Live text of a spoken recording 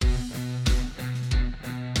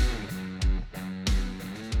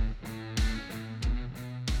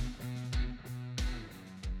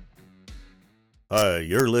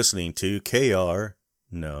You're listening to KR.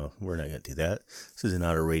 No, we're not going to do that. This is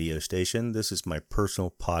not a radio station. This is my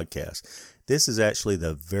personal podcast. This is actually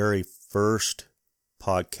the very first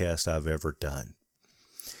podcast I've ever done.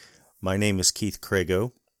 My name is Keith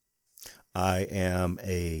Craigo. I am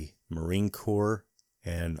a Marine Corps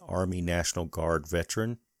and Army National Guard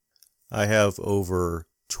veteran. I have over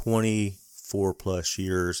 24 plus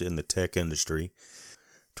years in the tech industry.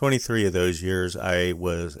 23 of those years I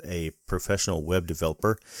was a professional web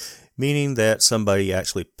developer, meaning that somebody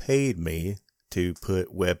actually paid me to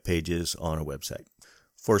put web pages on a website.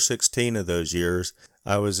 For 16 of those years,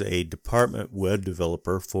 I was a department web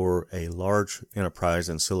developer for a large enterprise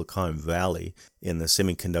in Silicon Valley in the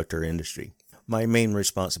semiconductor industry. My main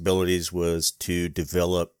responsibilities was to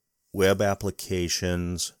develop web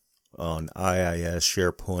applications on IIS,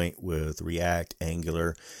 SharePoint with React,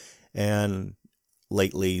 Angular, and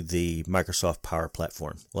lately the Microsoft Power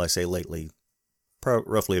Platform. Well, I say lately,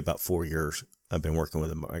 roughly about 4 years I've been working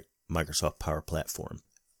with the Microsoft Power Platform.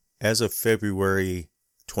 As of February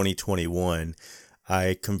 2021,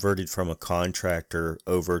 I converted from a contractor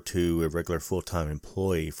over to a regular full-time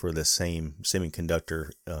employee for the same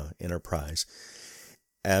semiconductor enterprise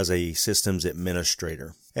as a systems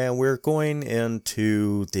administrator. And we're going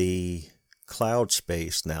into the cloud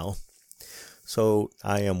space now. So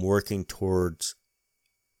I am working towards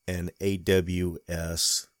an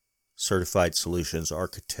AWS Certified Solutions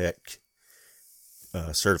Architect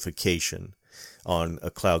certification on a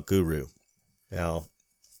cloud guru. Now,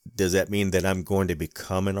 does that mean that I'm going to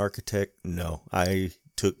become an architect? No, I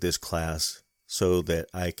took this class so that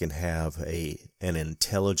I can have an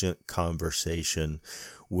intelligent conversation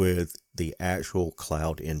with the actual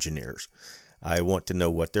cloud engineers. I want to know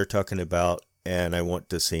what they're talking about, and I want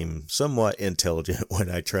to seem somewhat intelligent when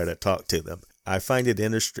I try to talk to them. I find it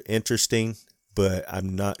interesting, but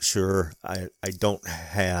I'm not sure. I don't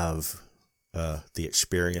have the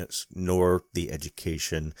experience nor the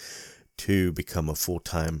education to become a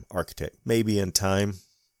full-time architect. Maybe in time,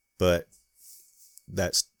 but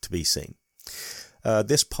that's to be seen.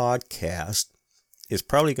 This podcast is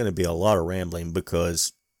probably going to be a lot of rambling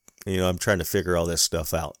because, I'm trying to figure all this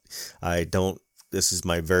stuff out. This is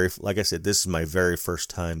my very first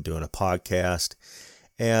time doing a podcast,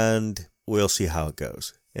 and we'll see how it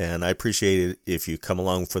goes. And I appreciate it if you come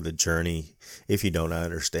along for the journey. If you don't, I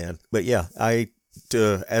understand. But yeah,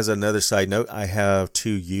 as another side note, I have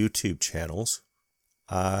 2 YouTube channels.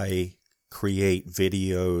 I create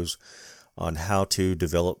videos on how to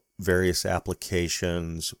develop various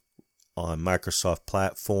applications on Microsoft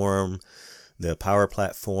Platform, the Power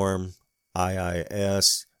Platform,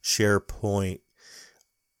 IIS, SharePoint,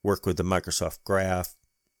 work with the Microsoft Graph,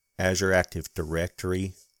 Azure Active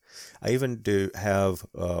Directory. I even do have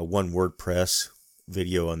one WordPress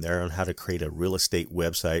video on there on how to create a real estate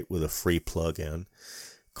website with a free plugin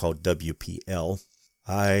called WPL.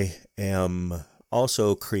 I am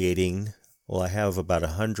also creating, I have about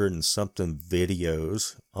 100 and something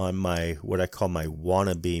videos on what I call my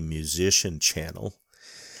wannabe musician channel.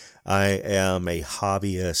 I am a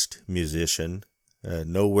hobbyist musician,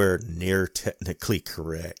 nowhere near technically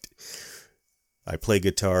correct. I play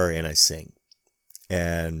guitar and I sing.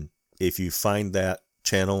 And if you find that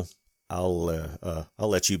channel, I'll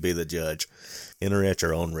let you be the judge. Enter at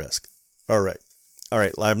your own risk. All right.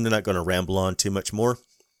 I'm not going to ramble on too much more.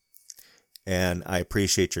 And I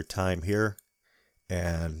appreciate your time here.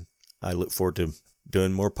 And I look forward to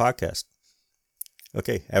doing more podcasts.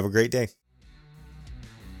 Okay. Have a great day.